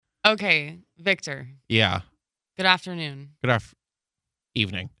Okay, Victor. Yeah. Good afternoon.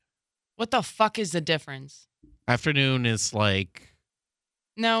 Evening. What the fuck is the difference? Afternoon is like...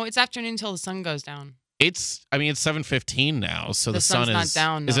 No, it's afternoon until the sun goes down. It's 7:15 now, so the sun sun's is... not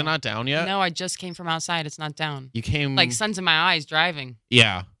down, Is it no. not down yet? No, I just came from outside. It's not down. You came... Like, sun's in my eyes driving.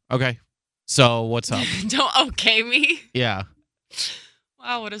 Yeah. Okay. So, what's up? Don't okay me. Yeah.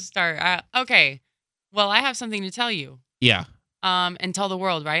 Wow, what a start. Okay. Well, I have something to tell you. Yeah. And tell the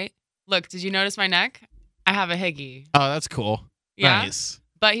world, right? Look, did you notice my neck? I have a higgy. Oh, that's cool. Yeah? Nice.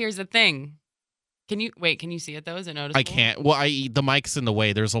 But here's the thing. Can you see it though? Is it noticeable? I can't. Well, the mic's in the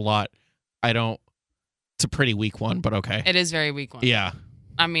way. There's a lot. It's a pretty weak one, but okay. It is very weak one. Yeah.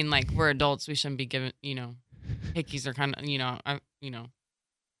 I mean, like, we're adults. We shouldn't be given, hickeys are kind of,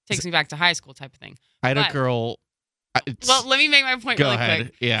 takes me back to high school type of thing. I had a girl. Well, let me make my point really ahead.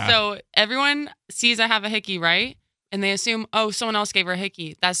 quick. Yeah. So everyone sees I have a hickey, right? And they assume, oh, someone else gave her a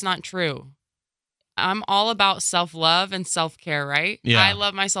hickey. That's not true. I'm all about self-love and self-care, right? Yeah. I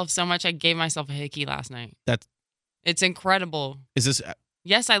love myself so much. I gave myself a hickey last night. It's incredible. Is this...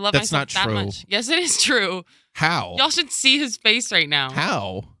 Yes, I love That's myself not that true. much. Yes, it is true. How? Y'all should see his face right now.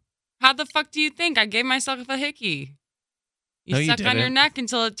 How? How the fuck do you think? I gave myself a hickey. You No, you suck on your didn't. neck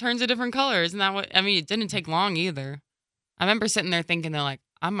until it turns a different color. Isn't that what... I mean, it didn't take long either. I remember sitting there thinking, they're like,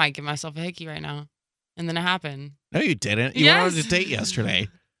 I might give myself a hickey right now. And then it happened. No, you didn't. You went on a date yesterday.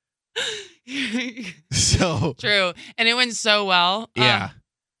 So... True. And it went so well. Yeah.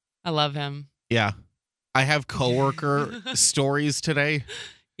 I love him. Yeah. I have coworker stories today.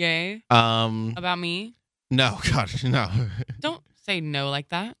 Yay. No, About me? God, no. Don't say no like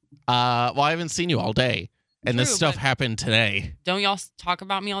that. Well, I haven't seen you all day. And this True, stuff but- happened today. Don't y'all talk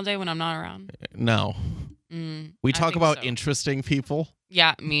about me all day when I'm not around? No. We I talk think about so. interesting people.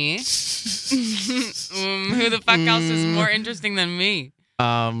 Yeah, me. Who the fuck else is more interesting than me?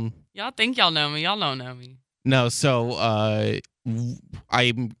 Y'all think y'all know me. Y'all don't know me. No, so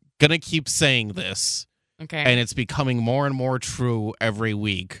I'm gonna keep saying this, Okay. and it's becoming more and more true every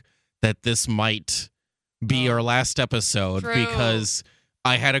week that this might be our last episode True. because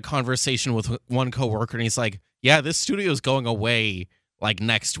I had a conversation with one coworker, and he's like, "Yeah, this studio is going away like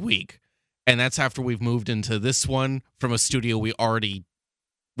next week." And that's after we've moved into this one from a studio we already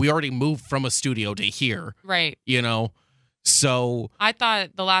moved from a studio to here, Right. So I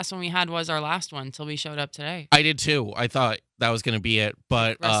thought the last one we had was our last one until we showed up today. I did too. I thought that was going to be it,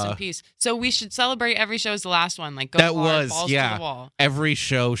 but Rest in peace. So we should celebrate every show as the last one. Like, go That hard, was, balls yeah. to the wall. every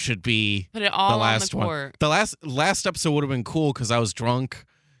show should be Put it all the last on the one. court. The last episode would have been cool because I was drunk.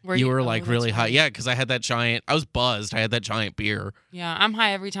 You were like that's really high. right. Yeah, because I was buzzed. I had that giant beer. Yeah, I'm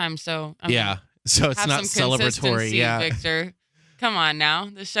high every time, so I mean, Yeah. So it's have not some celebratory. consistency, Yeah. Victor. Come on now.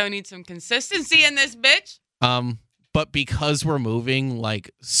 The show needs some consistency in this bitch. But because we're moving, like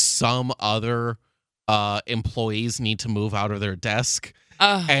some other employees need to move out of their desk.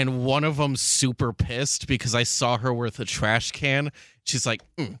 And one of them's super pissed because I saw her with a trash can. She's like,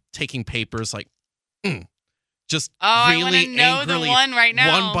 taking papers, like, just I really want to know angrily, the one right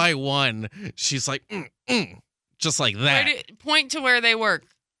now. one by one. She's like, just like that. Point to where they work.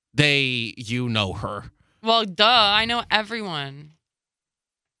 You know her. Well, duh. I know everyone.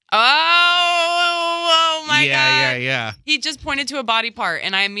 Oh my God. Yeah. He just pointed to a body part,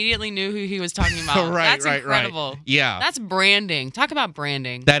 and I immediately knew who he was talking about. Right, That's right, incredible. right. Yeah. That's branding. Talk about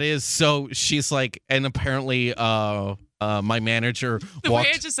branding. That is, so she's like, and apparently my manager The walked.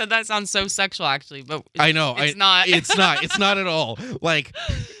 way I just said that sounds so sexual, actually, but I know. it's not. It's not. It's not at all. Like,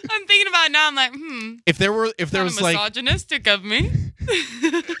 I'm thinking about it now. I'm like, if there was like, misogynistic of me.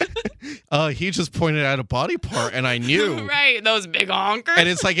 he just pointed out a body part, and I knew. Right, those big honkers. And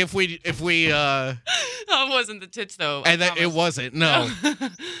it's like if we Oh, it wasn't the tits though. and that it wasn't, no.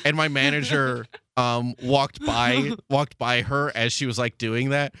 And my manager walked by her as she was like doing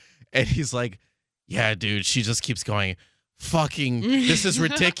that, and he's like, yeah, dude, she just keeps going, fucking, this is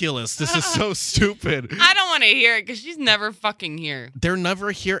ridiculous. This is so stupid. I don't want to hear it because she's never fucking here. They're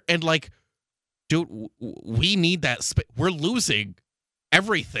never here. And like, dude, we need that. We're losing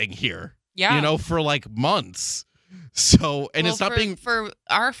everything here. Yeah. For like months. So, and it's not being for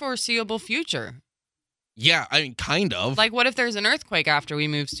our foreseeable future. Yeah, I mean, kind of. Like, what if there's an earthquake after we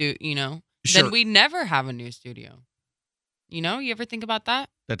move to, Sure. then we never have a new studio. You ever think about that?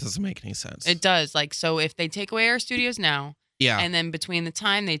 That doesn't make any sense. It does. Like, so if they take away our studios now, Yeah. and then between the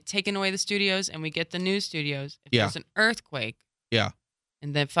time they've taken away the studios and we get the new studios, if Yeah. there's an earthquake, Yeah.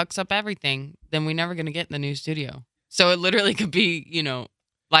 and that fucks up everything, then we're never gonna get the new studio. So it literally could be,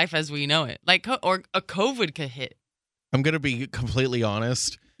 life as we know it. Like, or a COVID could hit. I'm going to be completely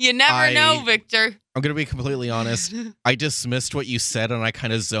honest. You never know, Victor. I'm gonna be completely honest. I dismissed what you said and I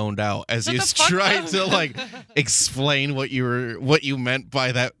kind of zoned out as Shut you the fuck tried up. to like explain what you meant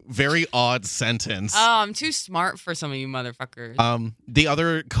by that very odd sentence. Oh, I'm too smart for some of you motherfuckers. The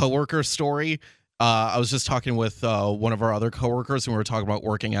other coworker story. I was just talking with one of our other coworkers and we were talking about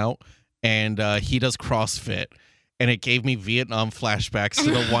working out, and he does CrossFit. And it gave me Vietnam flashbacks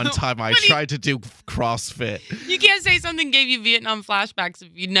to the one time I tried to do CrossFit. You can't say something gave you Vietnam flashbacks if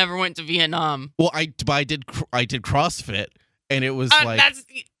you never went to Vietnam. Well, I did CrossFit, and it was like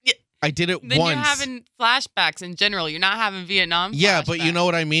I did it then once. You're having flashbacks in general. You're not having Vietnam. Yeah, flashbacks. but you know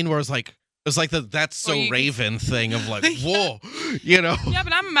what I mean. Where it's like the That's So Raven thing of like, whoa, you know. Yeah,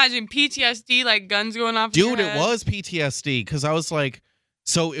 but I'm imagining PTSD, like guns going off. Dude, in your it head. was PTSD because I was like.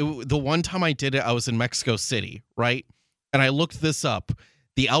 So the one time I did it, I was in Mexico City, right? And I looked this up.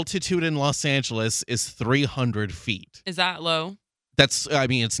 The altitude in Los Angeles is 300 feet. Is that low?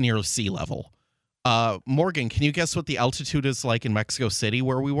 It's near sea level. Morgan, can you guess what the altitude is like in Mexico City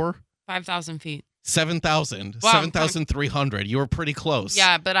where we were? 5,000 feet. 7,000. Wow, 7,300. You were pretty close.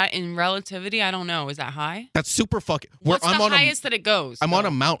 Yeah, but in relativity, I don't know. Is that high? That's super fucking. What's the highest that it goes? I'm on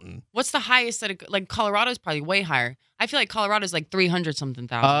a mountain. What's the highest that it like? Colorado's probably way higher. I feel like Colorado's like 300 something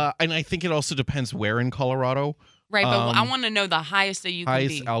thousand. And I think it also depends where in Colorado. Right, but I want to know the highest that you can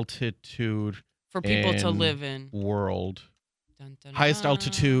Highest be altitude for people to in live in. world. Dun, dun, Highest dun.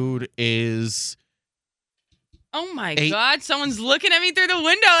 altitude is. Oh my 8 God! Someone's looking at me through the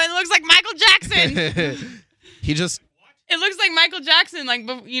window. It looks like Michael Jackson. He just. It looks like Michael Jackson, like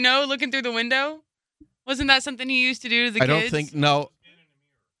looking through the window. Wasn't that something he used to do to the I kids? don't think. No.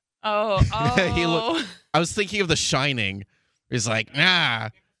 Oh, He oh. I was thinking of The Shining. He's like, nah.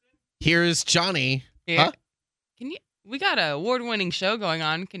 Here's Johnny. Yeah. Huh? We got an award-winning show going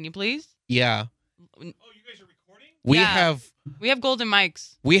on. Can you please? Yeah. Oh, you guys are recording? We Yeah. We have golden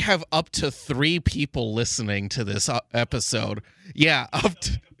mics. have up to 3 people listening to this episode. Yeah, up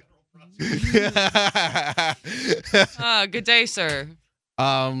to. Good day, sir.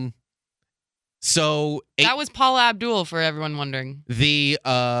 So That was Paula Abdul, for everyone wondering. the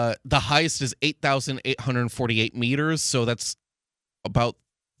highest is 8,848 meters. So that's about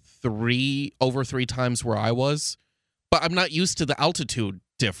over 3 times where I was. But I'm not used to the altitude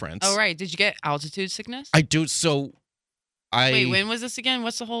difference. Oh, right. Did you get altitude sickness? I do. So Wait, when was this again?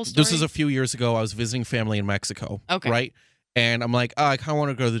 What's the whole story? This is a few years ago. I was visiting family in Mexico. Okay. Right. And I'm like, I kind of want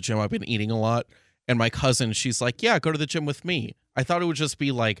to go to the gym. I've been eating a lot. And my cousin, she's like, yeah, go to the gym with me. I thought it would just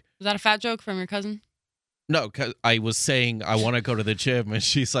be like, Was that a fat joke from your cousin? no, because I was saying I want to go to the gym. And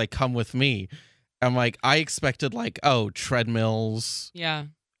she's like, come with me. I'm like, I expected like, treadmills, Yeah.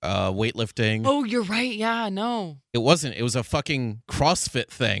 weightlifting. Oh, you're right. Yeah, no. It wasn't. It was a fucking CrossFit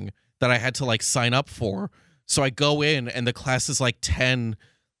thing that I had to like sign up for. So I go in and the class is like 10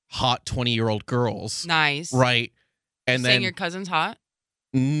 hot 20-year-old girls. Nice. Right. And Saying then your cousin's hot?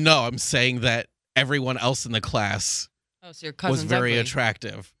 no, I'm saying that everyone else in the class Oh, so your cousin's was very ugly.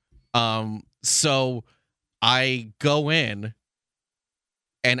 attractive. So I go in,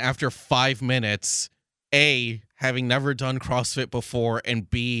 and after 5 minutes, A, having never done CrossFit before, and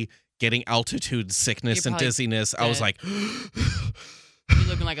B, getting altitude sickness You're and probably dizziness, I was dead. like, You're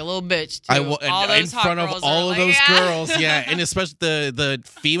looking like a little bitch, too. All in those hot front of girls all are of like, those yeah. girls, yeah, and especially the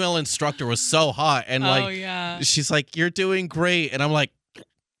female instructor was so hot, and Oh, like yeah. she's like, "You're doing great," and I'm like,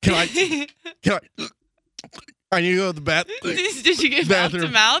 "Can I? I need to go to the bathroom." Did you get mouth to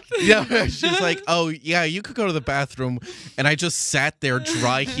Bathroom. mouth? Yeah, she's like, "Oh yeah, you could go to the bathroom," and I just sat there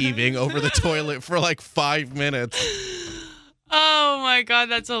dry heaving over the toilet for like 5 minutes. Oh my God,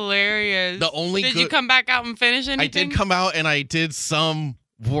 that's hilarious. The only Did you come back out and finish anything? I did come out and I did some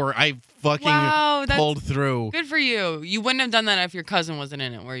where I fucking Wow, that's pulled through. good for you. You wouldn't have done that if your cousin wasn't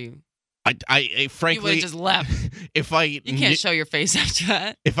in it, were you? I You would frankly, have just left. if I You can't show your face after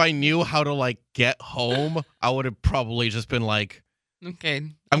that. if I knew how to like get home, I would have probably just been like, Okay.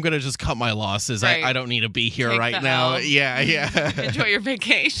 I'm gonna just cut my losses. Right. I don't need to be here Take right the Now. L. Yeah. Enjoy your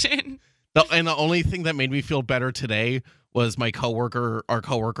vacation. And the only thing that made me feel better today was our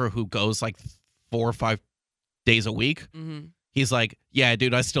coworker who goes like 4 or 5 days a week. hmm He's like, yeah,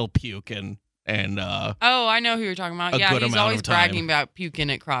 dude, I still puke and Oh, I know who you're talking about. A Yeah, good he's amount always of time. bragging about puking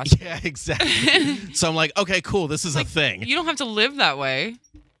at CrossFit. yeah, exactly. So I'm like, okay, cool, this is a thing. You don't have to live that way.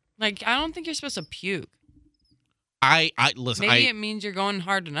 Like, I don't think you're supposed to puke. I listen. Maybe it means you're going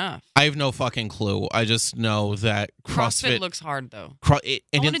hard enough. I have no fucking clue. I just know that CrossFit CrossFit looks hard, though. I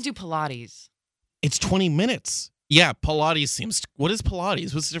want to do Pilates. it's 20 minutes. Yeah, Pilates seems. What is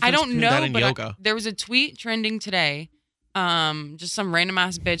Pilates? What's the difference I don't between know, that and but yoga? there was a tweet trending today. Just some random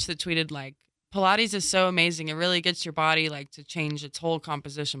ass bitch that tweeted like, Pilates is so amazing. It really gets your body like to change its whole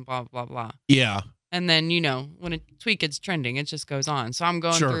composition, blah, blah, blah. Yeah. And then, when a tweet gets trending, it just goes on. So I'm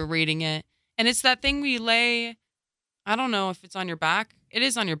going Sure. through reading it. And it's that thing where you lay, I don't know if it's on your back. It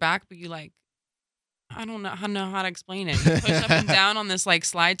is on your back, but you I don't know how to explain it. You push up and down on this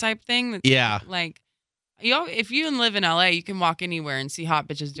slide type thing. That's, Yeah. If you live in LA, you can walk anywhere and see hot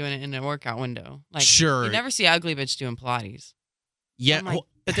bitches doing it in a workout window. Sure. You never see an ugly bitch doing Pilates. Yeah. I'm like,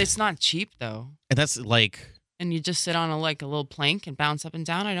 but it's not cheap though. And that's And you just sit on a little plank and bounce up and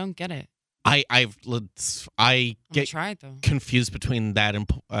down. I don't get it. I I'll get try it though. confused between that and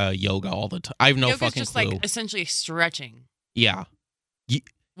yoga all the time. I have no Yoga's fucking just clue. essentially stretching, Yeah.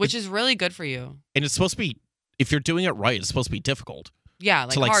 which is really good for you. And it's supposed to be, if you're doing it right, it's supposed to be difficult Yeah,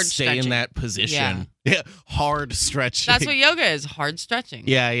 to hard stay stretching. in that position. Yeah. Hard stretching. That's what yoga is, hard stretching.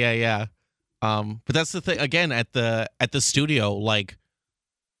 Yeah. But that's the thing. Again, at the studio,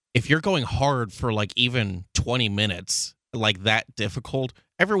 if you're going hard for even 20 minutes, that difficult,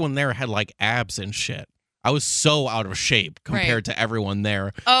 everyone there had abs and shit. I was so out of shape compared to everyone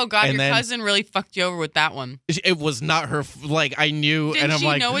there. Oh God, And your then- cousin really fucked you over with that one. It was not her. I knew, Didn't and I'm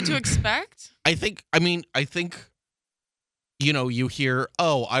she know what to expect? I think. You hear,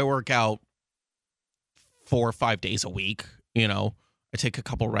 oh, I work out 4 or 5 days a week. I take a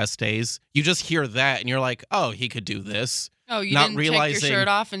couple rest days. You just hear that, and you're like, oh, he could do this. Oh, you Not didn't realizing- take your shirt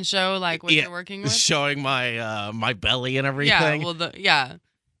off and show what Yeah, you're working with? Showing my my belly and everything. Yeah, well,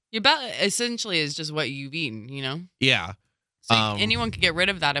 your belly essentially is just what you've eaten, Yeah. So anyone could get rid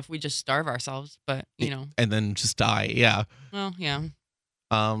of that if we just starve ourselves, but And then just die. Yeah. well, yeah.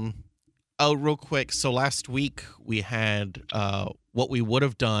 Oh, real quick. So last week we had what we would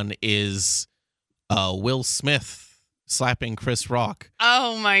have done is Will Smith slapping Chris Rock.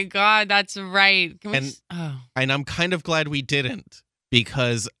 Oh my God, that's right. Can we And- oh. And I'm kind of glad we didn't,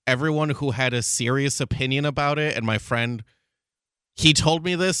 because everyone who had a serious opinion about it, and my friend, he told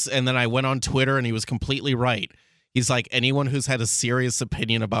me this, and then I went on Twitter and he was completely right. He's like, anyone who's had a serious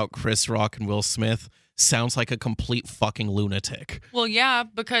opinion about Chris Rock and Will Smith sounds like a complete fucking lunatic. Well, yeah,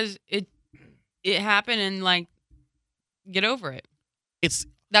 because it happened and get over it.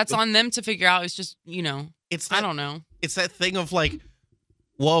 That's on them to figure out. It's just, It's I don't know. It's that thing of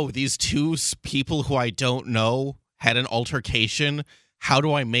whoa, these two people who I don't know had an altercation. How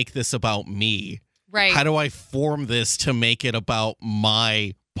do I make this about me? Right. How do I form this to make it about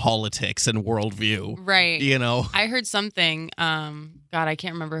my politics and worldview? Right. I I heard something. God, I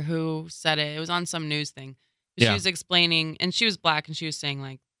can't remember who said it. It was on some news thing. She Yeah. was explaining, and she was black, and she was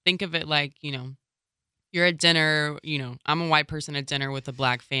saying think of it you're at dinner. I'm a white person at dinner with a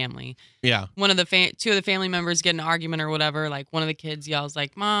black family. Yeah. One of the two of the family members get in an argument or whatever. One of the kids yells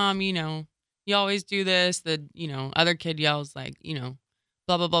 "Mom, you always do this." The other kid yells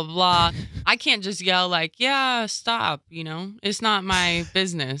blah blah blah blah. I can't just yell yeah, stop. It's not my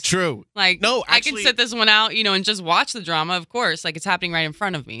business. True. No, I can actually- sit this one out, and just watch the drama. Of course, it's happening right in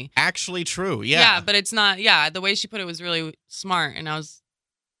front of me. Actually true. Yeah. But it's not. Yeah, the way she put it was really smart, and I was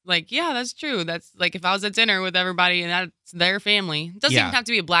yeah, that's true. That's if I was at dinner with everybody and that's their family. It doesn't Yeah. even have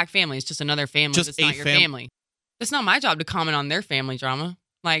to be a black family. It's just another family. Just That's a not your family. It's not my job to comment on their family drama.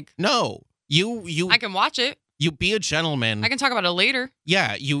 No. You I can watch it. you be a gentleman. I can talk about it later.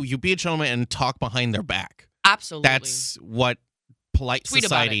 Yeah, you be a gentleman and talk behind their back. Absolutely. That's what polite Tweet about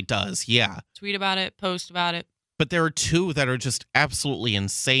society it. does. Yeah. Tweet about it. Post about it. But there are two that are just absolutely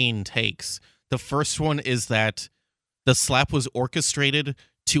insane takes. The first one is that the slap was orchestrated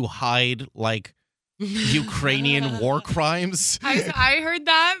to hide Ukrainian war crimes. I heard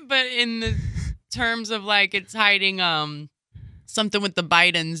that, but in the terms of it's hiding something with the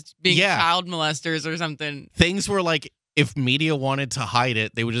Bidens being Yeah. child molesters or something. Things were if media wanted to hide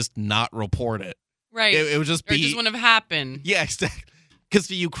it, they would just not report it. Right. It would just or it be just wouldn't have happened. yeah, because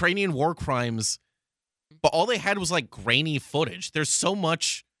the Ukrainian war crimes, but all they had was grainy footage. There's so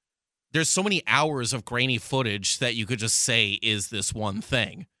many hours of grainy footage that you could just say is this one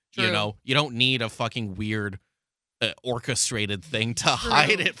thing. True. You don't need a fucking weird orchestrated thing to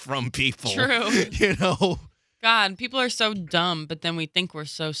hide it from people. True. God, people are so dumb, but then we think we're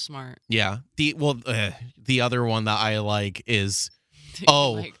so smart. Yeah. The other one that I like is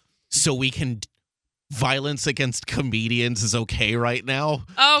so we can violence against comedians is okay right now.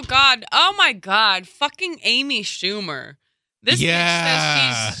 Oh God. Oh my God. Fucking Amy Schumer. This Yeah.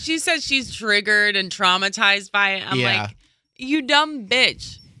 bitch says she says she's triggered and traumatized by it. I'm Yeah. like, you dumb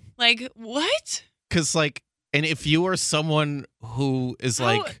bitch. What? Because and if you are someone who is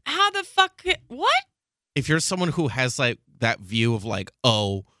How the fuck? What? if you're someone who has that view of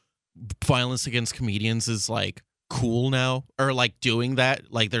oh, violence against comedians is cool now, or doing that,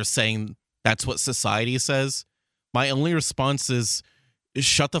 they're saying that's what society says, my only response is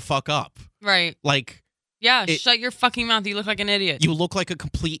shut the fuck up. Right. Like, Yeah, shut your fucking mouth. You look like an idiot. you look like a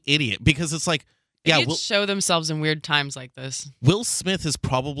complete idiot because it's like, yeah, Idiots show themselves in weird times like this. Will Smith is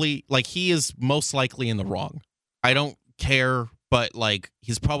probably, like, he is most likely in the wrong. I don't care, but, like,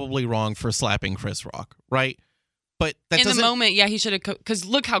 he's probably wrong for slapping Chris Rock, right? But that in doesn't... the moment, yeah, he should have, because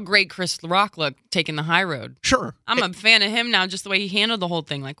look how great Chris Rock looked taking the high road. Sure. I'm a fan of him now, just the way he handled the whole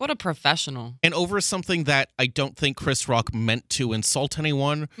thing. Like, what a professional. And over something that I don't think Chris Rock meant to insult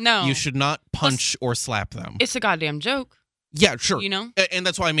anyone, No. you should not punch or slap them. It's a goddamn joke. Yeah, sure. You know? And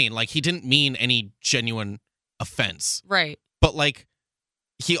that's what I mean. Like, he didn't mean any genuine offense. Right. But, like,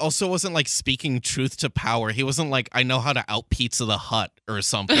 he also wasn't, like, speaking truth to power. He wasn't like, I know how to out Pizza the Hut or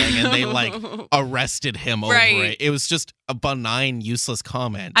something. And they, like, arrested him over it. It was just a benign, useless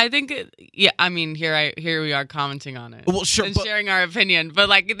comment. I think, I mean, here we are commenting on it. Well, sure. And sharing our opinion. But,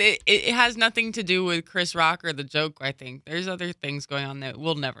 like, it has nothing to do with Chris Rock or the joke, I think. There's other things going on that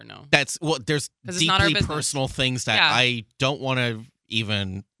we'll never know. There's deeply personal things that I don't want to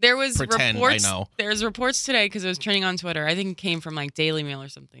even pretend I know. There's reports today because it was trending on Twitter. I think it came from like Daily Mail or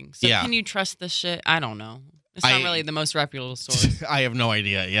something. So can you trust this shit? I don't know. It's not really the most reputable source. I have no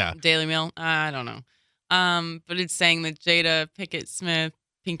idea. Yeah. Daily Mail? I don't know. But it's saying that Jada Pinkett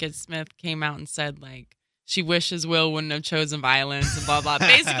Smith came out and said like she wishes Will wouldn't have chosen violence and blah blah.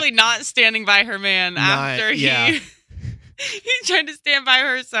 Basically not standing by her man after he tried to stand by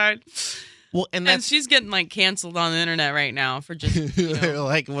her side. Well, and she's getting like canceled on the internet right now for just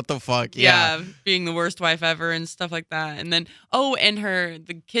like what the fuck, being the worst wife ever and stuff like that. And then and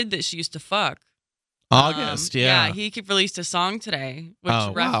the kid that she used to fuck, August, he released a song today which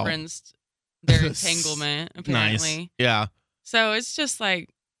referenced their entanglement apparently. Nice. Yeah. So it's just like,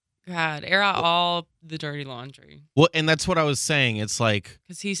 God, air out all the dirty laundry. Well, and that's what I was saying. It's like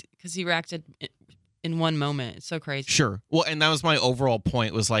because he reacted in one moment. It's so crazy. Sure. Well, and that was my overall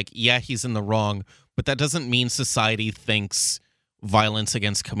point was like, yeah, he's in the wrong, but that doesn't mean society thinks violence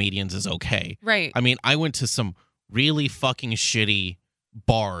against comedians is okay. Right. I mean, I went to some really fucking shitty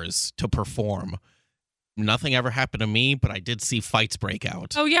bars to perform. Nothing ever happened to me, but I did see fights break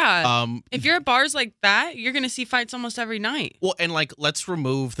out. Oh, yeah. If you're at bars like that, you're going to see fights almost every night. Well, and like, let's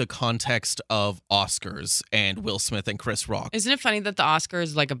remove the context of Oscars and Will Smith and Chris Rock. Isn't it funny that the Oscar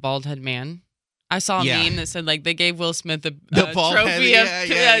is like a bald head man? I saw a meme that said, like, they gave Will Smith a trophy of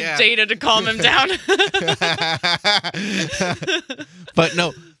Jada to calm him down. But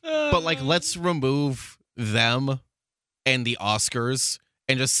no, but, like, let's remove them and the Oscars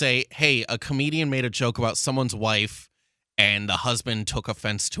and just say, hey, a comedian made a joke about someone's wife and the husband took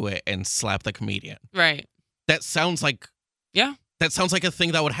offense to it and slapped the comedian. Right. That sounds like... Yeah. That sounds like a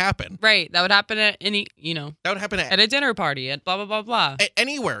thing that would happen. Right. That would happen at any, That would happen at a dinner party, at blah, blah, blah, blah.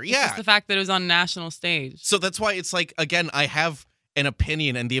 Anywhere, yeah. It's just the fact that it was on a national stage. So that's why it's like, again, I have an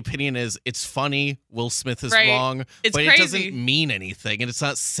opinion, and the opinion is it's funny, Will Smith is wrong, but crazy. It doesn't mean anything, and it's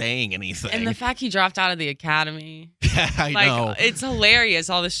not saying anything. And the fact he dropped out of the Academy. Yeah, I know. It's hilarious,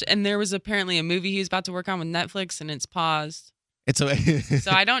 all this shit. And there was apparently a movie he was about to work on with Netflix, and it's paused. So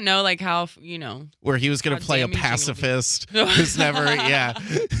I don't know, like, how, where he was going to play a pacifist who's never,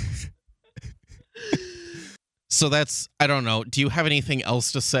 So that's, I don't know. Do you have anything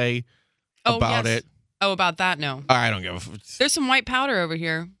else to say about it? Oh, about that? No. I don't give a fuck. There's some white powder over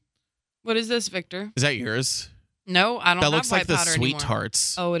here. What is this, Victor? Is that yours? No, I don't have white powder anymore. That looks like the Sweet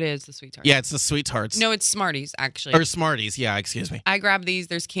Tarts. Oh, it is the Sweet Tarts. Yeah, it's the Sweet Tarts. No, it's Smarties, actually. Or Smarties, yeah, excuse me. I grabbed these.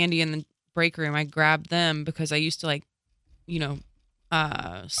 There's candy in the break room. I grabbed them because I used to, like,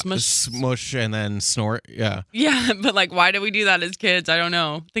 smush and then snort. Yeah. Yeah, but like, why did we do that as kids? I don't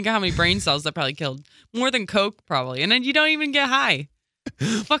know. Think of how many brain cells that probably killed. More than Coke, probably. And then you don't even get high.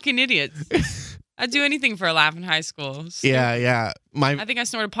 Fucking idiots. I'd do anything for a laugh in high school. Yeah. I think I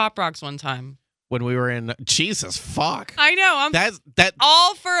snorted Pop Rocks one time. When we were in Jesus, fuck. I know. That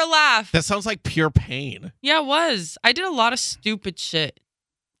all for a laugh. That sounds like pure pain. Yeah, it was. I did a lot of stupid shit.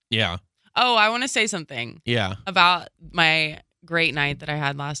 Yeah. Oh, I want to say something. Yeah. About my great night that I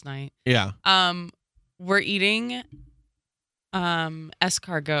had last night. Yeah. We're eating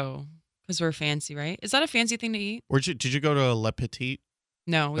escargot because we're fancy, right? Is that a fancy thing to eat? Did you go to Le Petit?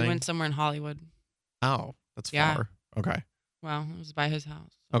 No, we went somewhere in Hollywood. Oh, that's far. Okay. Well, it was by his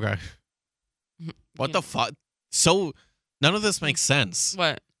house. Okay. What the fuck? So none of this makes sense.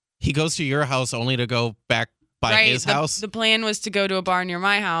 What? He goes to your house only to go back by his house? The plan was to go to a bar near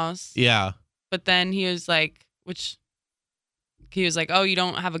my house. Yeah. But then he was like, oh, you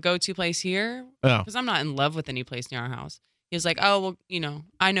don't have a go-to place here? Because I'm not in love with any place near our house. He was like, oh, well,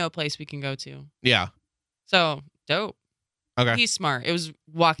 I know a place we can go to. Yeah. So, dope. Okay. He's smart. It was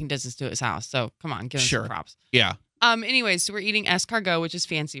walking distance to his house. So, come on, give him some props. Yeah. Anyways, so we're eating escargot, which is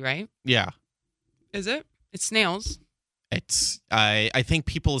fancy, right? Yeah. Is it? It's snails. It's I think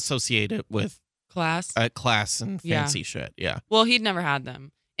people associate it with Class. class and fancy shit. Yeah. Well, he'd never had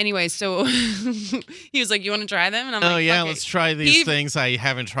them. Anyway, so he was like, "You want to try them?" And I'm oh like, yeah, "Fuck let's it." try these things I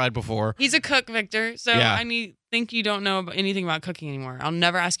haven't tried before. He's a cook, Victor. So Yeah. I think you don't know anything about cooking anymore. I'll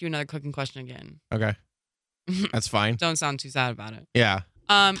never ask you another cooking question again. Okay. That's fine. Don't sound too sad about it. Yeah.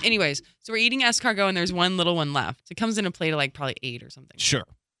 Anyways, so we're eating escargot and there's one little one left. It comes in a plate of like probably 8 or something. Sure.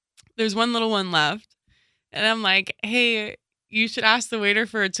 There's one little one left. And I'm like, "Hey, you should ask the waiter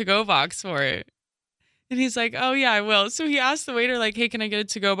for a to-go box for it." And he's like, "Oh yeah, I will." So he asked the waiter, like, "Hey, can I get a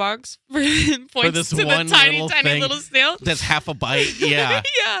to-go box?" Points this to one the tiny, little tiny thing little snail. That's half a bite. Yeah.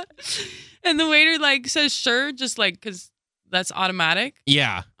 Yeah. And the waiter like says, "Sure," just like, because that's automatic.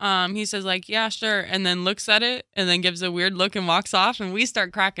 Yeah. He says like, "Yeah, sure," and then looks at it and then gives a weird look and walks off, and we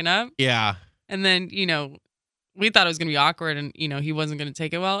start cracking up. Yeah. And then, we thought it was gonna be awkward, and he wasn't gonna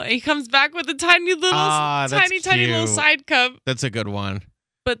take it well. And he comes back with a tiny little, that's tiny little cute. side cup. That's a good one.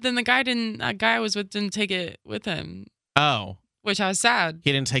 But then the guy I was with didn't take it with him, Oh. which I was sad.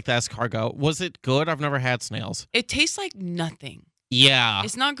 He didn't take the escargot. Was it good? I've never had snails. It tastes like nothing. Yeah.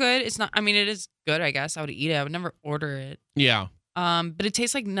 It's not good. It's not. I mean, it is good. I guess I would eat it. I would never order it. Yeah. But it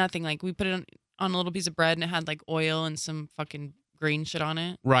tastes like nothing. Like we put it on a little piece of bread and it had like oil and some fucking green shit on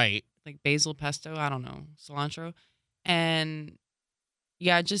it, Right. like basil pesto. I don't know, cilantro, and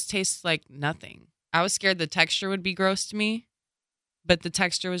yeah, it just tastes like nothing. I was scared the texture would be gross to me, but the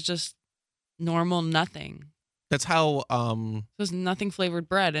texture was just normal nothing. That's how It was nothing flavored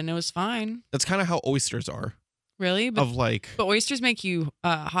bread, and it was fine. that's kind of how oysters are. Really, Of like, but oysters make you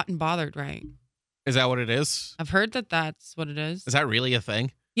hot and bothered, right? is that what it is? I've heard that that's what it is. Is that really a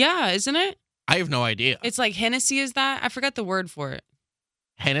thing? Yeah, isn't it? I have no idea. It's like Hennessy is that? I forgot the word for it.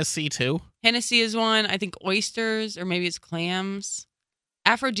 Hennessy too? Hennessy is one. I think oysters, or maybe it's clams.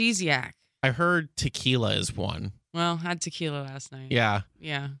 Aphrodisiac. I heard tequila is one. Well, I had tequila last night. Yeah.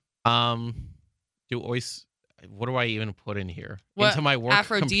 Yeah. What do I even put in here? What? Into my work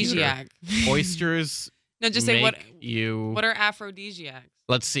Aphrodisiac. computer. Oysters No, just say what. What are aphrodisiacs?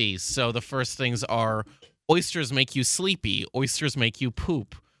 Let's see. So the first things are oysters make you sleepy. Oysters make you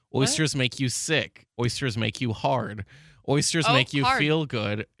poop. Oysters make you sick. Oysters make you hard. Oysters make you hard. feel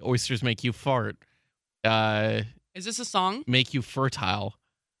good. Oysters make you fart. Is this a song? Make you fertile.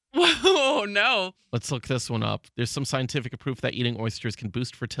 Whoa, no. Let's look this one up. There's some scientific proof that eating oysters can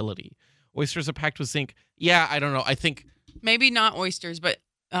boost fertility. Oysters are packed with zinc. Yeah, I don't know. I think Maybe not oysters, but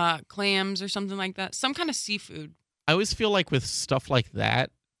clams or something like that. Some kind of seafood. I always feel like with stuff like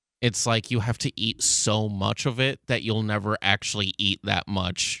that, it's like you have to eat so much of it that you'll never actually eat that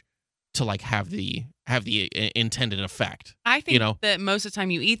much to like have the intended effect. I think You know? that most of the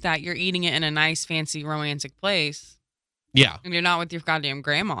time you eat that, you're eating it in a nice, fancy, romantic place. Yeah. And you're not with your goddamn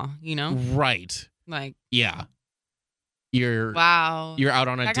grandma, Right. Like, Yeah. You're wow. you're out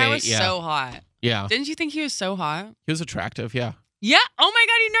on a That date. guy was Yeah. so hot. Yeah. Didn't you think he was so hot? He was attractive. Yeah. Yeah. Oh my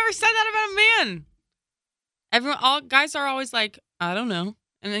God, you never said that about a man. All guys are always like, I don't know.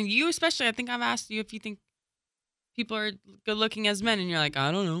 And then you especially, I think I've asked you if you think people are good looking as men, and you're like,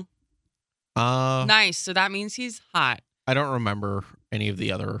 I don't know. Nice. So that means he's hot. I don't remember any of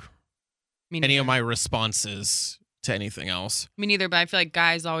the other Me any neither. of my responses to anything else. Me neither, but I feel like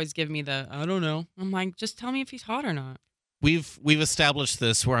guys always give me the, I don't know. I'm like, just tell me if he's hot or not. We've established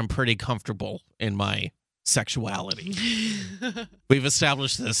this where I'm pretty comfortable in my sexuality. We've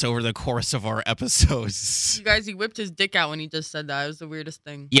established this over the course of our episodes. You guys, he whipped his dick out when he just said that. It was the weirdest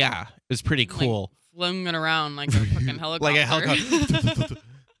thing. Yeah, it was pretty Like, cool. flung it around like a fucking helicopter. Like a helicopter.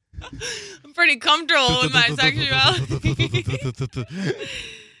 I'm pretty comfortable with my sexuality.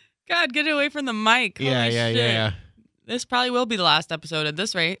 God, get away from the mic. Holy shit. Yeah. This probably will be the last episode at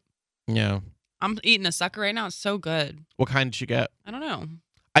this rate. Yeah. I'm eating a sucker right now. It's so good. What kind did you get? I don't know.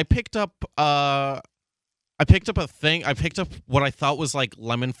 I picked up a thing. I picked up what I thought was like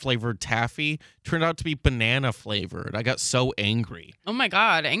lemon flavored taffy. Turned out to be banana flavored. I got so angry. Oh my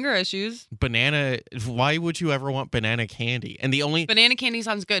God, anger issues. Banana. Why would you ever want banana candy? And the only Banana candy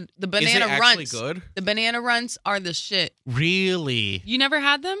sounds good. The is banana it actually runts. good? The banana runts are the shit. Really? You never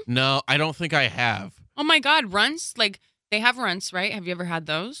had them? No, I don't think I have. Oh my God, runts? Like, they have runts, right? Have you ever had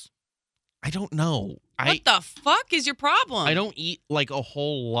those? I don't know. What the fuck is your problem? I don't eat like a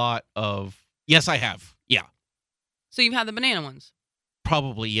whole lot of. Yes, I have. Yeah, So you've had the banana ones.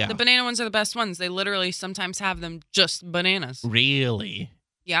 probably. Yeah. The banana ones are the best ones. They literally sometimes have them just bananas. Really?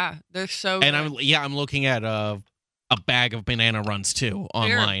 Yeah, they're so good. And I'm looking at a bag of banana runs too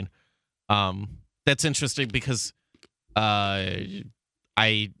online. That's interesting because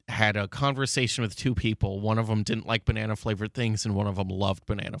I had a conversation with two people. One of them didn't like banana flavored things, and one of them loved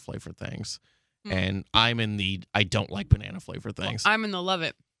banana flavored things. And I'm in the I don't like banana flavored things. I'm in the love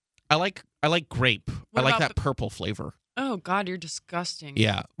it. I like grape. What I like about that purple flavor. Oh God, you're disgusting.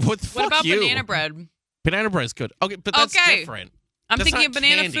 Yeah. What about you? banana bread? Banana bread's good. Okay, but that's different. I'm That's thinking not of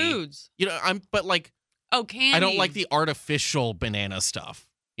banana candy. foods. But like Oh, candy. I don't like the artificial banana stuff.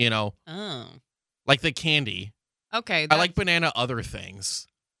 Oh. Like the candy. Okay. I like banana other things.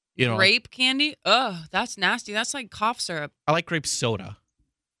 Grape candy? Ugh, that's nasty. That's like cough syrup. I like grape soda.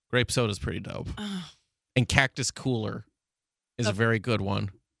 Grape soda's pretty dope. Ugh. And Cactus Cooler is a very good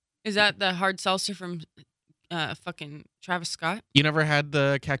one. Is that the hard seltzer from fucking Travis Scott? You never had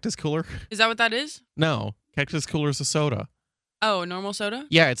the Cactus Cooler? Is that what that is? No. Cactus Cooler's a soda. Oh, normal soda?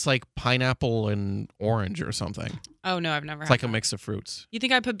 Yeah, it's like pineapple and orange or something. Oh, no, I've never It's had like that. a mix of fruits. You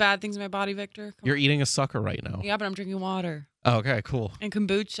think I put bad things in my body, Victor? Come You're on. eating a sucker right now. Yeah, but I'm drinking water. Oh, okay, cool. And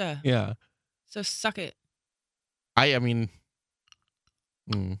kombucha. Yeah. So suck it. I mean,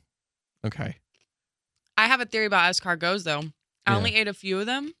 okay. I have a theory about escargots, though. I Yeah. only ate a few of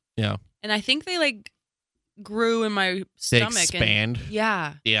them. Yeah. And I think they, like, grew in my They stomach. expand.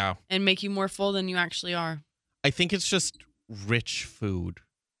 Yeah. Yeah. And make you more full than you actually are. I think it's just rich food.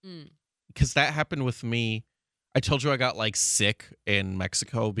 Mm. Because that happened with me. I told you I got like sick in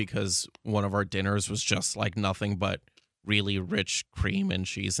Mexico because one of our dinners was just like nothing but really rich cream and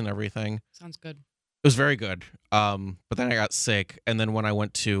cheese and everything. Sounds good. It was very good. But then I got sick. And then when I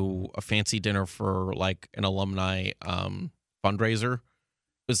went to a fancy dinner for like an alumni fundraiser, it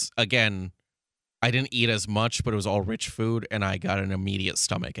was, again, I didn't eat as much, but it was all rich food and I got an immediate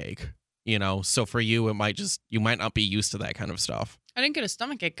stomach ache. So for you, you might not be used to that kind of stuff. I didn't get a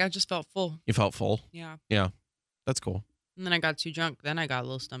stomach ache. I just felt full. You felt full? Yeah. Yeah. That's cool. And then I got too drunk. Then I got a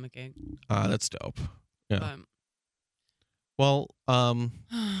little stomach ache. That's dope. Yeah. But Well,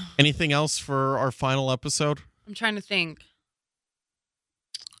 anything else for our final episode? I'm trying to think.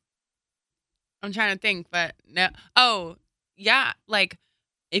 But no. Oh, yeah. Like,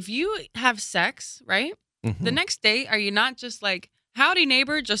 if you have sex, right? Mhm. The next day, are you not just like, howdy,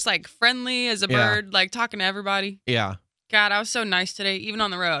 neighbor, just like friendly as a Yeah. bird, like talking to everybody? Yeah. God, I was so nice today, even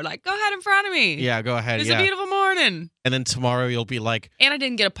on the road. Like, go ahead in front of me. Yeah, go ahead. It's Yeah. a beautiful morning. And then tomorrow you'll be like, And I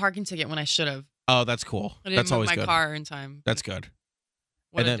didn't get a parking ticket when I should have. oh, that's cool. I didn't That's move always my good. car in time. That's good.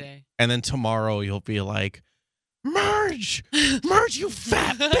 What and a then- day. And then tomorrow you'll be like, Merge, you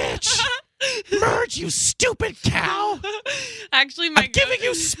fat bitch. Merge, you stupid cow. Actually, I'm giving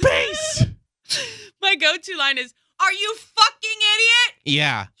you space. my go-to line is, "Are you fucking idiot?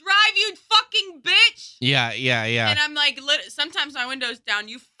 Yeah. Drive, you fucking bitch!" Yeah. And I'm like, sometimes my window's down.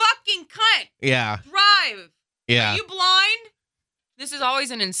 You fucking cunt! Yeah. Drive! Yeah. Are you blind? This is always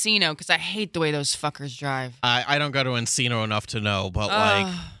an Encino because I hate the way those fuckers drive. I don't go to Encino enough to know, but Ugh.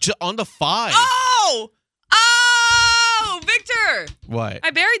 like on the 5. Oh, Victor! What?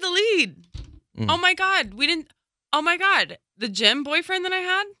 I buried the lead. Mm. Oh my God, we didn't. Oh my God, the gym boyfriend that I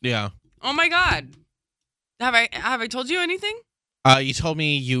had. Yeah. Oh my God, have I told you anything? You told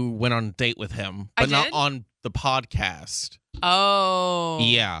me you went on a date with him, I but not did? on the podcast. Oh.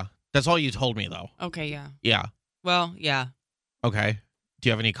 Yeah. That's all you told me though. Okay. Yeah. Yeah. Well. Yeah. Okay. Do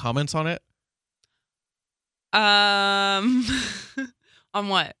you have any comments on it? On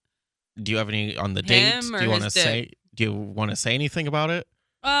what? Do you have any on the date? Him or Do you want to his say anything about it?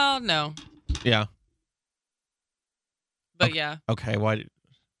 Well, no. Yeah. But Okay. yeah. Okay. Why?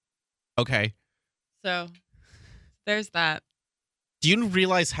 Okay. So there's that. Do you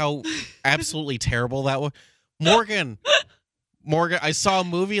realize how absolutely terrible that was? Morgan, I saw a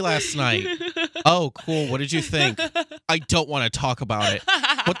movie last night. Oh, cool. What did you think? I don't want to talk about it.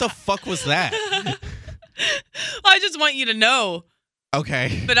 What the fuck was that? I just want you to know,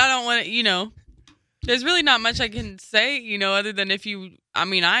 Okay. but I don't want to, there's really not much I can say, other than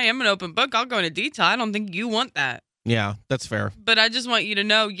I am an open book. I'll go into detail. I don't think you want that. Yeah, that's fair. But I just want you to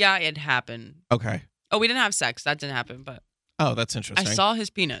know, yeah, it happened. Okay. Oh, we didn't have sex. That didn't happen, but Oh, that's I interesting. saw his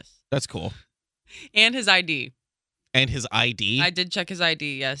penis That's cool. and his ID. And his ID? I did check his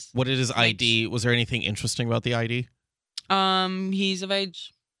ID, yes. What did his ID? Was there anything interesting about the ID? He's of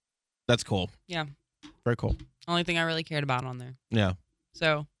age. That's cool. Yeah. Very cool. Only thing I really cared about on there. Yeah.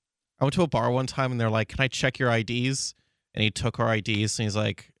 So I went to a bar one time and they're like, "Can I check your IDs?" And he took our IDs and he's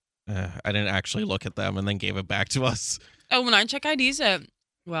like, I didn't actually look at them, and then gave it back to us. when I check IDs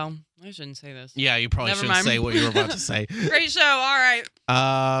well, I shouldn't say this. Yeah, you probably Never shouldn't mind. say what you were about to say. Great show. All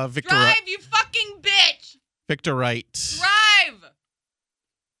right. Victor, Drive, you fucking bitch. Victor Wright. Drive.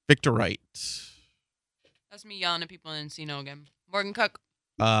 Victor Wright. That's me yelling at people in Encino again. Morgan Cook.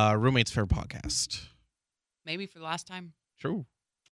 Roommates Fair podcast. Maybe for the last time. True.